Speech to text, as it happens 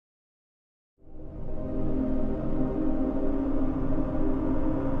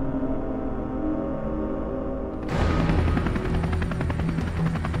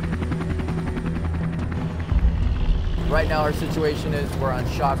Right now our situation is we're on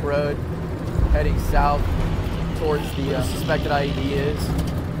Shock Road, heading south towards the suspected IED is,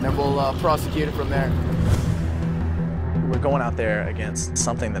 and then we'll prosecute it from there. We're going out there against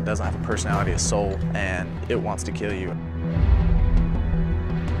something that doesn't have a personality, a soul, and it wants to kill you.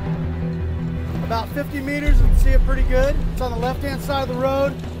 About 50 meters, you can see it pretty good. It's on the left-hand side of the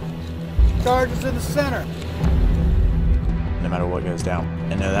road. Charge is in the center. No matter what goes down,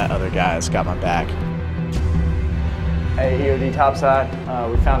 I know that other guy's got my back. Hey, E.O.D. topside,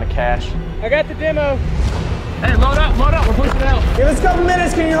 we found a cache. I got the demo. Hey, load up, we're pushing out. Give us a couple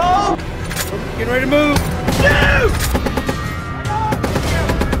minutes, can you hold? Getting ready to move.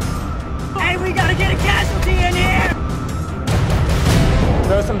 Hey, we gotta get a casualty in here.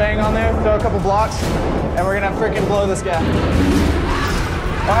 Throw some bang on there, throw a couple blocks, and we're gonna freaking blow this guy.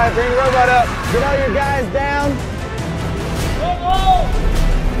 All right, bring the robot up. Get all your guys down.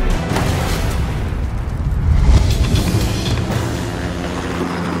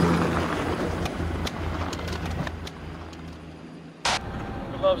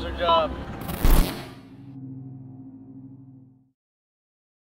 Who loves their job?